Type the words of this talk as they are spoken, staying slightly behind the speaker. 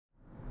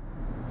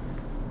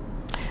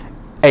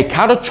A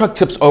cattle truck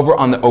tips over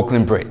on the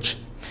Oakland Bridge.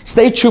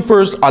 State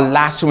troopers are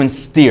lassoing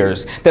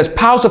steers. There's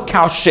piles of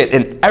cow shit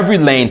in every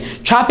lane.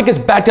 Traffic is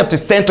backed up to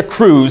Santa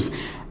Cruz,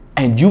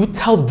 and you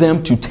tell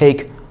them to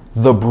take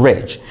the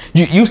bridge.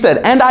 You said,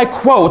 and I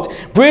quote,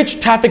 "Bridge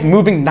traffic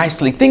moving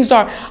nicely. Things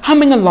are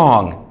humming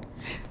along."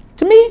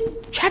 To me,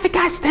 traffic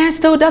guy stands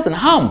still, doesn't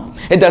hum.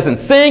 It doesn't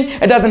sing,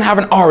 it doesn't have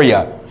an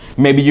aria.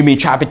 Maybe you mean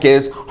traffic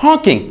is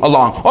honking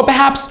along, or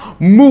perhaps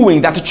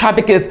mooing, that the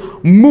traffic is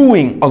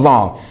mooing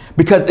along.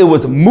 Because it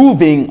was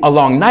moving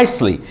along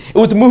nicely. It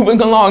was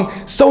moving along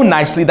so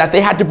nicely that they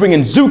had to bring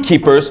in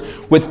zookeepers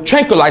with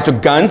tranquilizer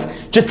guns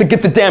just to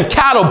get the damn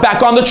cattle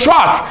back on the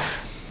truck.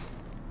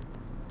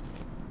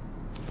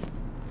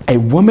 A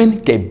woman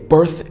gave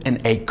birth in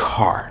a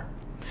car.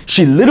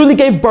 She literally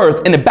gave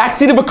birth in the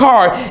backseat of a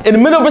car in the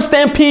middle of a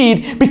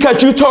stampede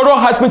because you told her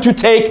husband to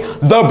take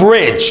the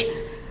bridge.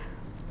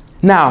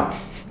 Now,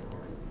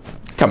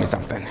 tell me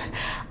something.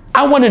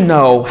 I want to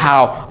know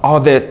how all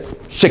that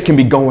shit can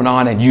be going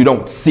on and you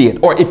don't see it.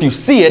 Or if you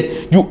see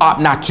it, you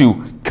ought not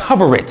to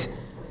cover it.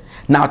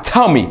 Now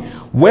tell me,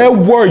 where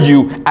were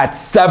you at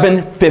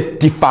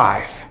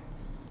 7:55?